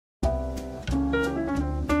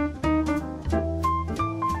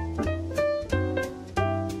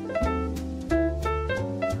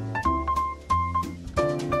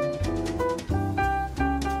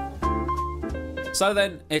So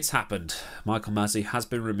then, it's happened. Michael Masi has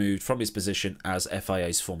been removed from his position as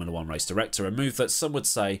FIA's Formula 1 race director, a move that some would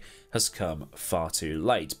say has come far too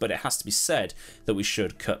late. But it has to be said that we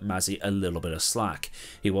should cut Masi a little bit of slack.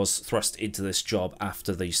 He was thrust into this job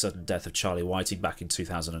after the sudden death of Charlie Whiting back in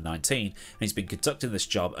 2019, and he's been conducting this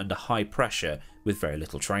job under high pressure with very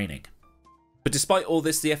little training. But despite all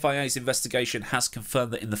this, the FIA's investigation has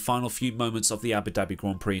confirmed that in the final few moments of the Abu Dhabi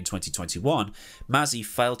Grand Prix in 2021, Masi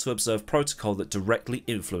failed to observe protocol that directly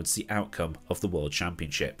influenced the outcome of the World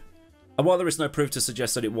Championship. And while there is no proof to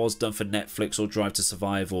suggest that it was done for Netflix or Drive to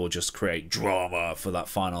Survive or just create drama for that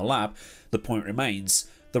final lap, the point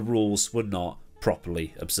remains the rules were not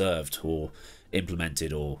properly observed or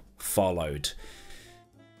implemented or followed.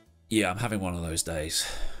 Yeah, I'm having one of those days.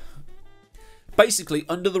 Basically,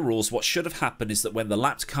 under the rules, what should have happened is that when the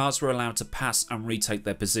lapped cars were allowed to pass and retake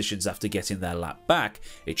their positions after getting their lap back,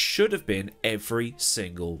 it should have been every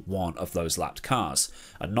single one of those lapped cars,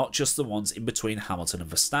 and not just the ones in between Hamilton and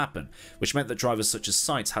Verstappen, which meant that drivers such as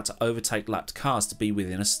Sainz had to overtake lapped cars to be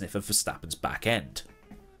within a sniff of Verstappen's back end.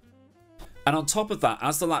 And on top of that,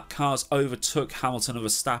 as the lap cars overtook Hamilton and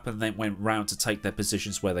Verstappen, they went round to take their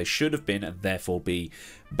positions where they should have been and therefore be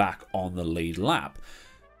back on the lead lap.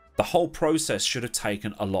 The whole process should have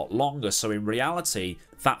taken a lot longer, so in reality,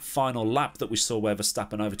 that final lap that we saw where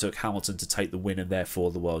Verstappen overtook Hamilton to take the win and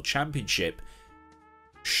therefore the World Championship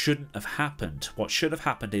shouldn't have happened. What should have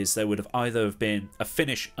happened is there would have either have been a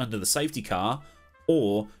finish under the safety car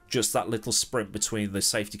or just that little sprint between the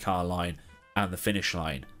safety car line and the finish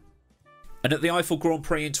line. And at the Eiffel Grand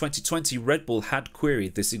Prix in 2020, Red Bull had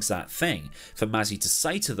queried this exact thing for Masi to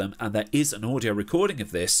say to them, and there is an audio recording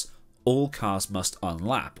of this, all cars must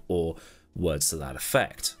unlap, or words to that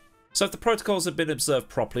effect. So if the protocols had been observed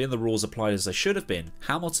properly and the rules applied as they should have been,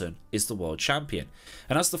 Hamilton is the world champion.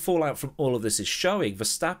 And as the fallout from all of this is showing,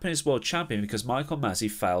 Verstappen is world champion because Michael Masi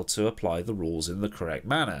failed to apply the rules in the correct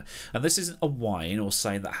manner. And this isn't a whine or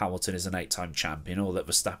saying that Hamilton is an 8-time champion or that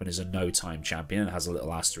Verstappen is a no-time champion and has a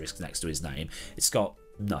little asterisk next to his name. It's got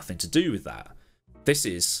nothing to do with that. This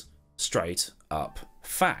is straight up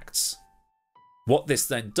facts. What this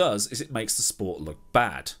then does is it makes the sport look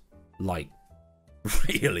bad. Like,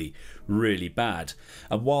 really, really bad.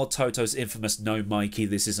 And while Toto's infamous "No Mikey,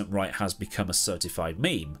 this isn't right" has become a certified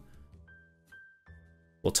meme,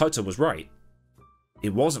 well, Toto was right.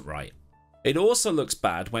 It wasn't right. It also looks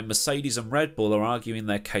bad when Mercedes and Red Bull are arguing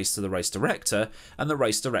their case to the race director, and the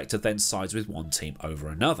race director then sides with one team over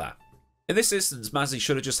another. In this instance, Masi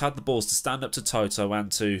should have just had the balls to stand up to Toto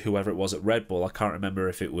and to whoever it was at Red Bull. I can't remember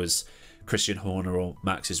if it was Christian Horner or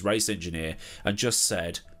Max's race engineer, and just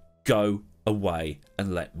said, "Go away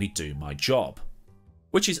and let me do my job."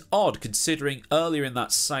 Which is odd considering earlier in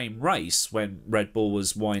that same race, when Red Bull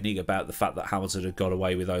was whining about the fact that Hamilton had got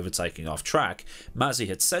away with overtaking off track, Masi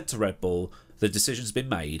had said to Red Bull, "The decision's been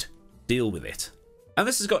made, deal with it." And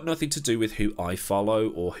this has got nothing to do with who I follow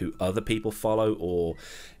or who other people follow or,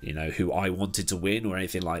 you know, who I wanted to win or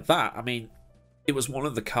anything like that. I mean, it was one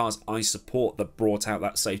of the cars I support that brought out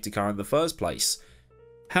that safety car in the first place.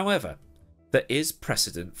 However, there is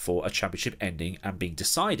precedent for a championship ending and being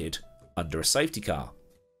decided under a safety car.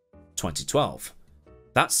 2012.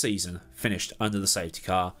 That season finished under the safety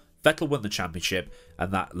car, Vettel won the championship,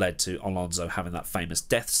 and that led to Alonso having that famous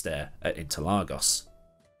death stare at Interlagos.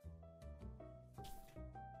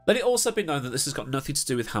 Let it also be known that this has got nothing to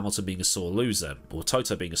do with Hamilton being a sore loser, or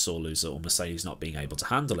Toto being a sore loser, or Mercedes not being able to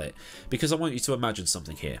handle it, because I want you to imagine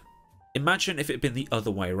something here. Imagine if it had been the other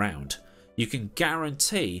way around. You can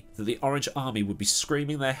guarantee that the Orange Army would be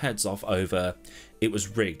screaming their heads off over it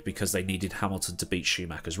was rigged because they needed Hamilton to beat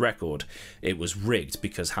Schumacher's record. It was rigged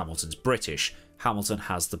because Hamilton's British. Hamilton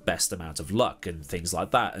has the best amount of luck and things like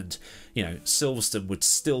that. And, you know, Silverstone would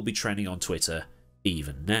still be trending on Twitter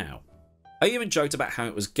even now. I even joked about how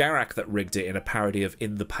it was Garak that rigged it in a parody of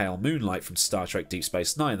In the Pale Moonlight from Star Trek Deep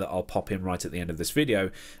Space Nine that I'll pop in right at the end of this video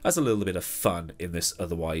as a little bit of fun in this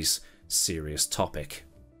otherwise serious topic.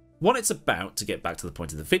 What it's about, to get back to the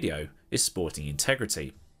point of the video, is sporting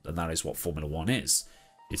integrity, and that is what Formula 1 is.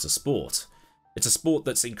 It's a sport. It's a sport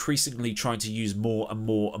that's increasingly trying to use more and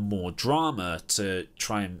more and more drama to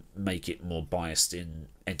try and make it more biased in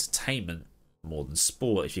entertainment more than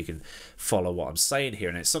sport, if you can follow what I'm saying here.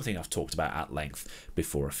 And it's something I've talked about at length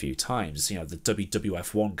before a few times. You know, the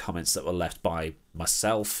WWF1 comments that were left by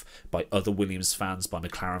myself, by other Williams fans, by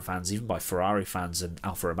McLaren fans, even by Ferrari fans and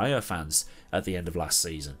Alfa Romeo fans at the end of last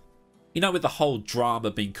season. You know, with the whole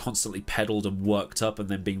drama being constantly peddled and worked up and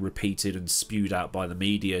then being repeated and spewed out by the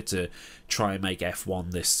media to try and make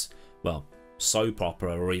F1 this, well, soap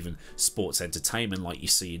opera or even sports entertainment like you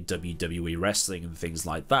see in WWE wrestling and things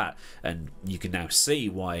like that. And you can now see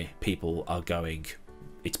why people are going,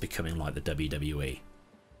 it's becoming like the WWE.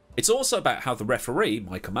 It's also about how the referee,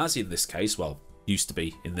 Michael Masi in this case, well, used to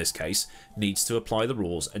be in this case, needs to apply the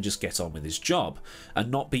rules and just get on with his job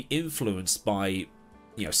and not be influenced by,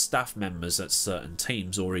 staff members at certain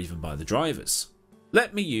teams or even by the drivers.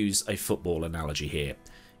 Let me use a football analogy here.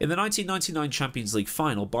 In the 1999 Champions League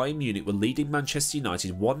final, Bayern Munich were leading Manchester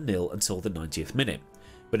United 1-0 until the 90th minute.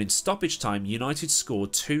 But in stoppage time, United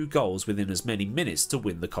scored 2 goals within as many minutes to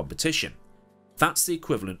win the competition. That's the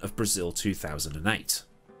equivalent of Brazil 2008.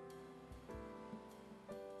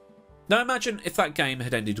 Now imagine if that game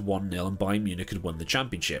had ended 1-0 and Bayern Munich had won the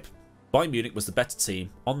championship. Bayern Munich was the better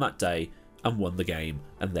team on that day and won the game,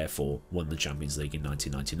 and therefore won the Champions League in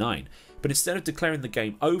 1999. But instead of declaring the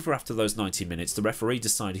game over after those 90 minutes, the referee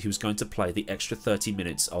decided he was going to play the extra 30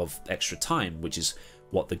 minutes of extra time, which is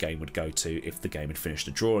what the game would go to if the game had finished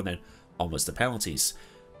a draw, and then onwards to penalties.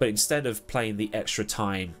 But instead of playing the extra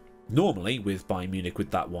time normally with Bayern Munich with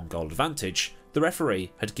that 1 goal advantage, the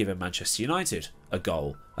referee had given Manchester United a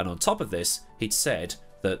goal, and on top of this, he'd said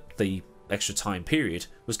that the extra time period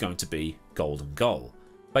was going to be golden goal.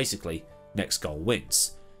 Basically, next goal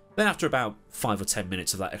wins. Then after about 5 or 10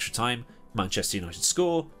 minutes of that extra time, Manchester United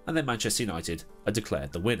score, and then Manchester United are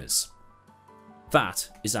declared the winners. That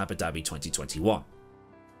is Abu Dhabi 2021.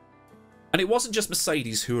 And it wasn't just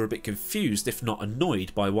Mercedes who were a bit confused, if not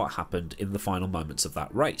annoyed, by what happened in the final moments of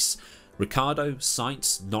that race. Ricciardo,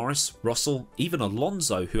 Sainz, Norris, Russell, even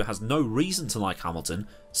Alonso, who has no reason to like Hamilton,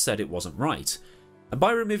 said it wasn't right. And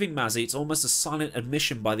by removing Masi, it's almost a silent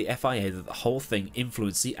admission by the FIA that the whole thing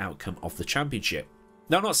influenced the outcome of the championship.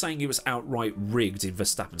 Now, I'm not saying it was outright rigged in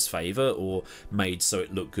Verstappen's favour or made so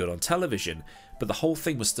it looked good on television, but the whole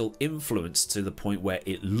thing was still influenced to the point where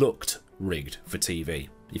it looked rigged for TV,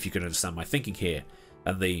 if you can understand my thinking here.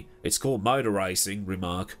 And the "it's called motor racing"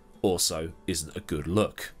 remark also isn't a good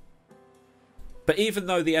look. But even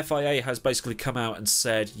though the FIA has basically come out and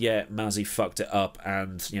said, yeah, Masi fucked it up,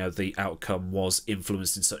 and the outcome was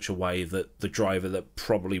influenced in such a way that the driver that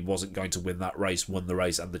probably wasn't going to win that race won the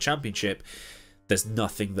race and the championship, there's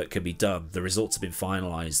nothing that can be done. The results have been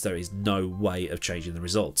finalised. There is no way of changing the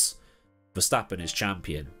results. Verstappen is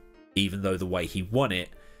champion, even though the way he won it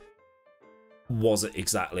wasn't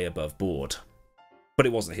exactly above board. But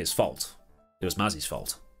it wasn't his fault. It was Masi's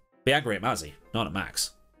fault. Be angry at Masi, not at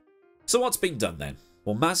Max. So what's being done then?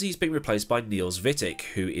 Well, Masi's being replaced by Niels Wittig,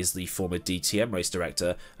 who is the former DTM race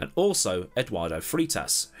director, and also Eduardo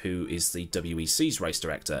Freitas, who is the WEC's race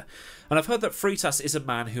director. And I've heard that Freitas is a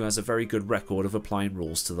man who has a very good record of applying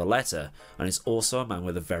rules to the letter, and is also a man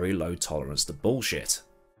with a very low tolerance to bullshit.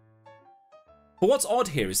 But what's odd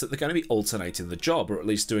here is that they're going to be alternating the job, or at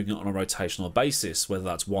least doing it on a rotational basis, whether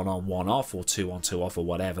that's 1 on 1 off or 2 on 2 off or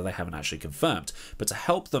whatever, they haven't actually confirmed. But to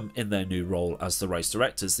help them in their new role as the race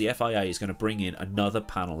directors, the FIA is going to bring in another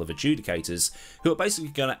panel of adjudicators who are basically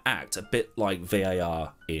going to act a bit like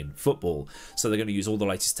VAR in football. So they're going to use all the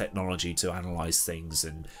latest technology to analyse things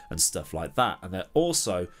and stuff like that. And they're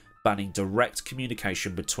also banning direct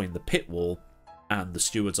communication between the pit wall and the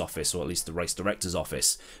steward's office, or at least the race director's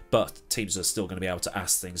office. But teams are still going to be able to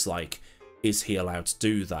ask things like, is he allowed to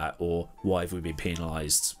do that, or why have we been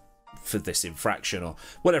penalised for this infraction, or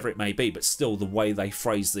whatever it may be. But still, the way they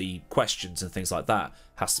phrase the questions and things like that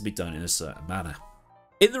has to be done in a certain manner.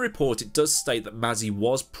 In the report, it does state that Masi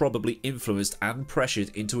was probably influenced and pressured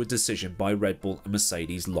into a decision by Red Bull and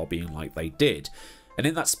Mercedes lobbying like they did. And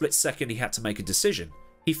in that split second he had to make a decision,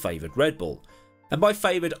 he favoured Red Bull. And by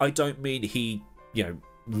favoured, I don't mean he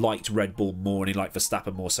liked Red Bull more and he liked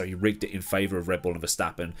Verstappen more, so he rigged it in favour of Red Bull and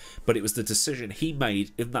Verstappen. But it was the decision he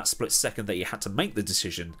made in that split second that he had to make the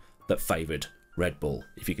decision that favoured Red Bull,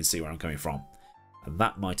 if you can see where I'm coming from. And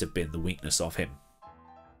that might have been the weakness of him.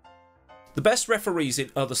 The best referees in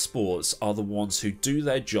other sports are the ones who do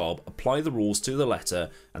their job, apply the rules to the letter,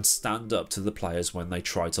 and stand up to the players when they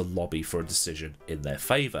try to lobby for a decision in their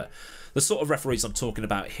favour. The sort of referees I'm talking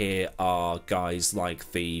about here are guys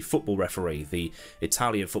like the football referee, the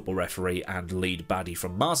Italian football referee and lead baddie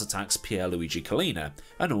from Mars Attacks, Pierluigi Collina,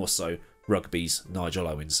 and also rugby's Nigel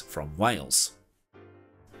Owens from Wales.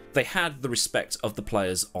 They had the respect of the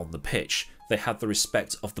players on the pitch. They had the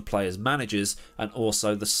respect of the players' managers and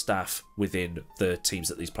also the staff within the teams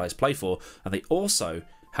that these players play for. And they also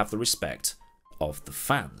have the respect of the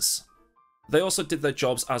fans. They also did their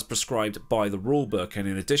jobs as prescribed by the rulebook. And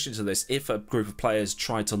in addition to this, if a group of players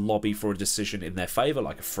tried to lobby for a decision in their favour,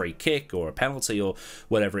 like a free kick or a penalty or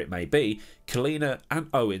whatever it may be, Collina and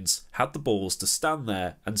Owens had the balls to stand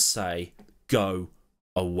there and say, "Go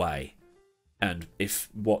away." And if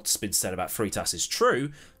what's been said about Fritas is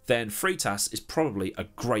true, then Fritas is probably a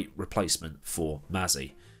great replacement for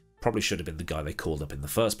Masi. Probably should have been the guy they called up in the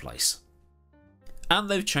first place. And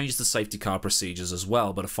they've changed the safety car procedures as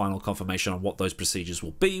well, but a final confirmation on what those procedures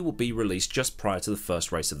will be released just prior to the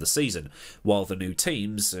first race of the season, while the new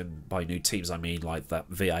teams, and by new teams I mean like that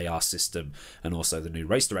VAR system and also the new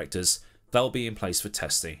race directors, they'll be in place for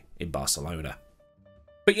testing in Barcelona.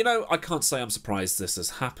 But you know, I can't say I'm surprised this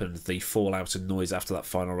has happened. The fallout and noise after that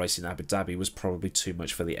final race in Abu Dhabi was probably too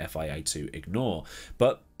much for the FIA to ignore.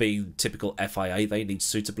 But being typical FIA, they need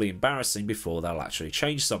suitably embarrassing before they'll actually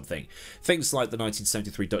change something. Things like the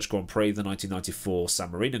 1973 Dutch Grand Prix, the 1994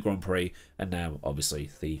 San Marino Grand Prix, and now,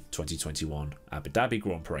 obviously, the 2021 Abu Dhabi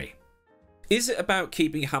Grand Prix. Is it about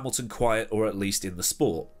keeping Hamilton quiet, or at least in the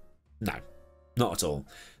sport? No. Not at all.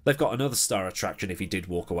 They've got another star attraction if he did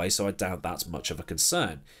walk away, so I doubt that's much of a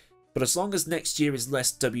concern. But as long as next year is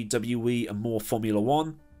less WWE and more Formula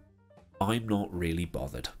 1, I'm not really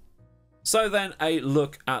bothered. So then, a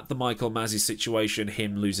look at the Michael Masi situation,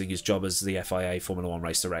 him losing his job as the FIA Formula 1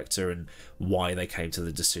 race director, and why they came to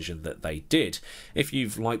the decision that they did. If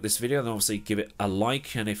you've liked this video, then obviously give it a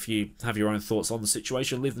like, and if you have your own thoughts on the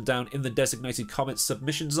situation, leave them down in the designated comments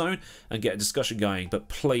submission zone and get a discussion going. But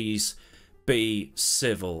please be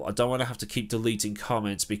civil. I don't want to have to keep deleting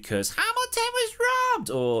comments because Hamilton was robbed,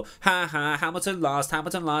 or haha, Hamilton lost,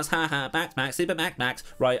 haha, Max, super Max.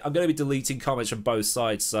 Right, I'm going to be deleting comments from both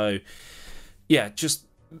sides, so yeah, just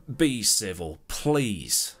be civil,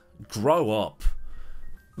 please. Grow up.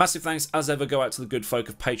 Massive thanks, as ever, go out to the good folk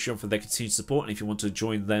of Patreon for their continued support, and if you want to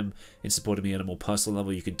join them in supporting me at a more personal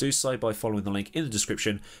level, you can do so by following the link in the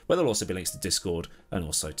description, where there'll also be links to Discord and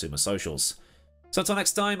also to my socials. So until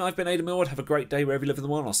next time, I've been Millward. Have a great day wherever you live in the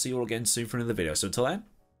world. I'll see you all again soon for another video. So until then,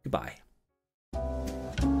 goodbye.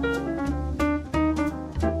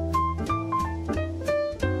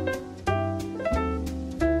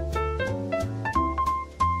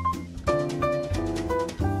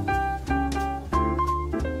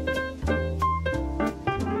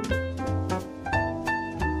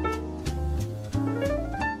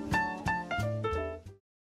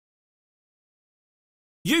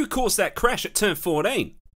 You caused that crash at turn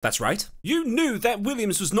 14. That's right. You knew that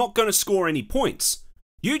Williams was not going to score any points.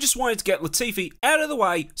 You just wanted to get Latifi out of the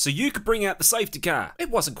way so you could bring out the safety car. It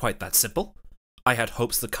wasn't quite that simple. I had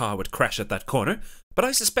hopes the car would crash at that corner, but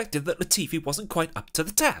I suspected that Latifi wasn't quite up to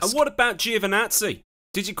the task. And what about Giovinazzi?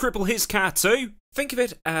 Did you cripple his car too? Think of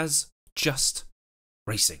it as just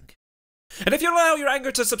racing. And if you allow your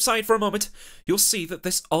anger to subside for a moment, you'll see that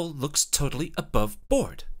this all looks totally above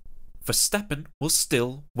board. Verstappen will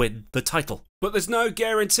still win the title. But there's no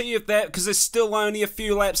guarantee of that because there's still only a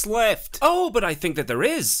few laps left. Oh, but I think that there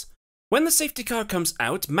is. When the safety car comes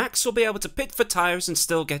out, Max will be able to pit for tyres and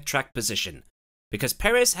still get track position, because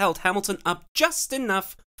Perez held Hamilton up just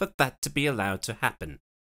enough for that to be allowed to happen.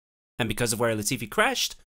 And because of where Latifi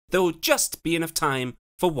crashed, there will just be enough time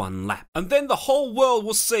for one lap. And then the whole world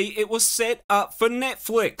will see it was set up for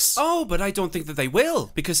Netflix. Oh, but I don't think that they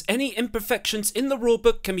will, because any imperfections in the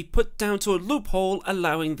rulebook can be put down to a loophole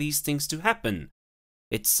allowing these things to happen.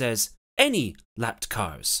 It says any lapped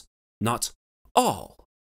cars, not all.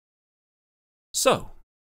 So,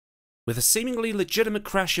 with a seemingly legitimate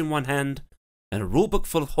crash in one hand and a rulebook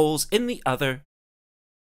full of holes in the other,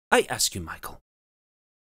 I ask you, Michael,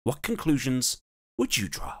 what conclusions would you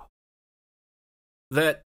draw?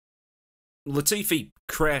 That Latifi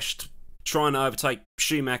crashed trying to overtake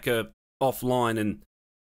Schumacher offline, and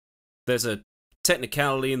there's a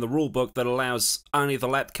technicality in the rulebook that allows only the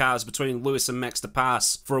lapped cars between Lewis and Max to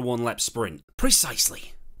pass for a one-lap sprint.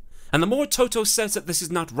 Precisely. And the more Toto says that this is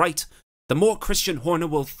not right, the more Christian Horner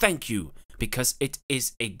will thank you, because it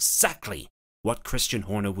is exactly what Christian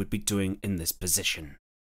Horner would be doing in this position.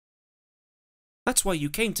 That's why you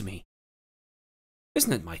came to me,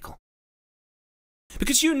 isn't it, Michael?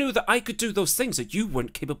 Because you knew that I could do those things that you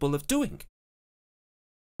weren't capable of doing.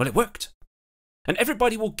 Well, it worked. And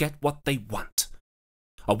everybody will get what they want.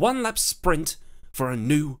 A one-lap sprint for a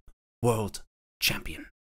new world champion.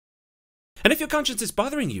 And if your conscience is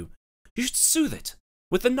bothering you, you should soothe it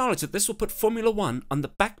with the knowledge that this will put Formula 1 on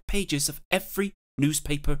the back pages of every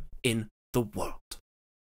newspaper in the world.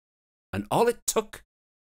 And all it took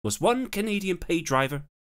was one Canadian pay driver,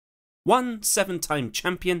 one 7-time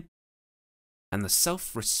champion, and the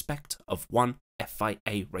self-respect of one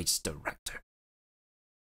FIA race director.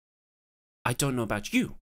 I don't know about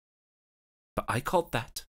you, but I called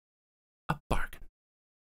that a bargain.